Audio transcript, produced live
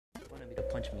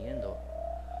punch me in though.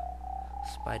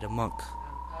 Spider Monk.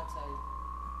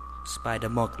 Spider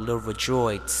Monk, Lyra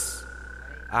Droids.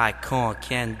 Icon,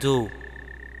 can do.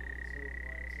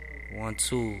 1,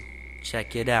 2,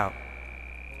 check it out.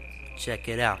 Check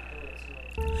it out.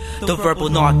 The verbal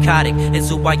narcotic is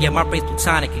who I am, my brain's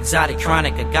plutonic, exotic,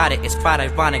 chronic, I got it, it's quite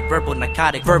ironic. Verbal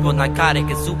narcotic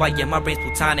is who I am, my brain's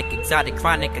plutonic, exotic,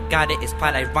 chronic, I got it, it's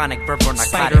quite ironic. Verbal narcotic.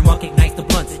 Spider Monk ignites the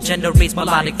blunts, generates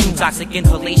melodic fumes, toxic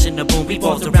inhalation, the boom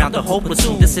revolves around the whole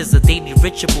platoon. This is a daily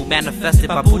ritual manifested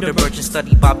by Buddha virgins,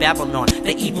 studied by Babylon,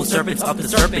 the evil servants of the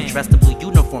serpent, dressed in blue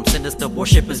uniforms, sinister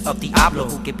worshippers of Diablo,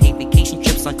 who get paid vacation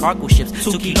trips on cargo ships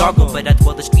to Key Largo, but I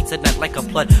dwell the streets at night like a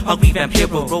blood hungry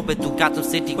vampiro, roving through Gotham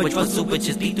City, which was sewage,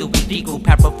 lethal, illegal,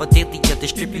 paraphernalia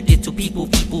distributed to people.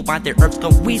 People find their herbs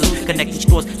come weasel, connecting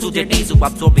straws to their nasal,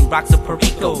 absorbing rocks of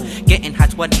Perico, getting high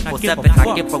 24/7.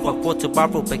 I give a fuck for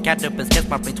tomorrow, but cannabis gets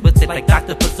my brain twisted like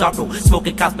Dr. Pizarro,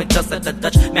 smoking cosmic dust at the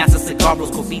Dutch master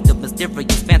cigaros. Could be the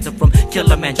mysterious phantom from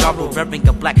Kilimanjaro, wearing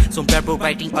a black sombrero,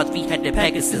 riding a 3-headed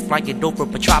Pegasus, flying over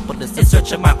Metropolis in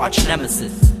search of my arch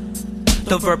nemesis.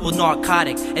 The verbal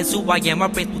narcotic is who I am, my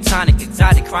brain's plutonic,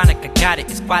 exotic, chronic, I got it,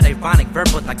 it's quite ironic.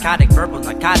 Verbal narcotic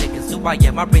is who I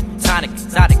am, my brain's plutonic,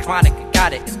 exotic, chronic, I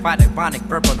got it, it's quite ironic.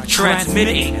 Verbal narcotic.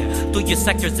 Transmitting through your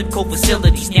sector, zip code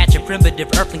facilities, snatching primitive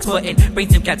earthlings, putting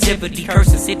brains in captivity,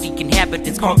 cursing city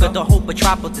inhabitants, conquer the whole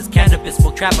metropolis. Cannabis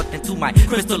will travel into my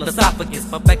crystal esophagus,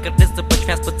 but mechanism of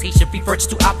transportation reverts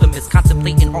to optimists,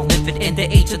 contemplating all living in the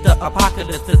age of the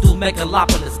apocalypse, the new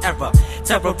megalopolis era.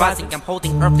 Terrorizing, I'm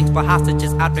holding earthlings for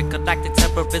hostages, outer galactic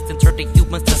terrorists, and turning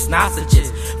humans to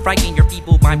sausages, frightening your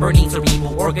feeble mind, burning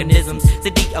cerebral organisms.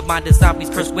 City of mind is zombies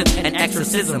cursed with an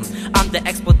exorcism. I'm the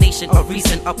explanation of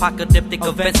recent apocalyptic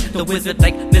events, the wizard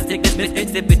like mystic dismiss,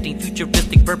 exhibiting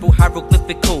futuristic verbal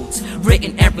hieroglyphic codes,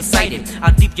 written and recited.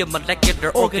 I'll leave your molecular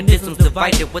organisms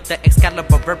divided with the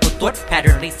Excalibur verbal thought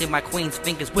pattern, lacing my queen's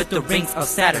fingers with the rings of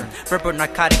Saturn. Verbal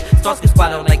narcotic starts get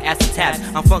swallowed like acid tabs.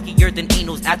 I'm funkier than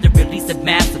anals after releasing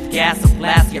massive gas, of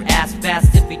blast your ass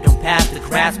fast if you don't pass the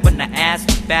grasp. When I ask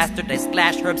you bastard, I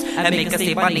slash herbs, I make a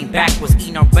say my name backwards.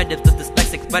 Enon reddives with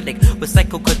dyslexic relic, with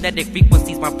psychokinetic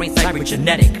frequencies, my brain's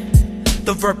cybergenetic.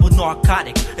 The verbal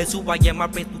narcotic is who I am, my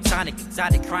brain's plutonic,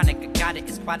 exotic, chronic, I got it,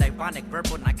 it's quite ironic.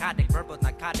 Verbal narcotic is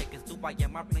who I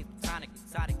am, my brain's plutonic,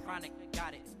 exotic, chronic, I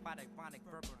got it, it's quite ironic.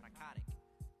 Verbal narcotic.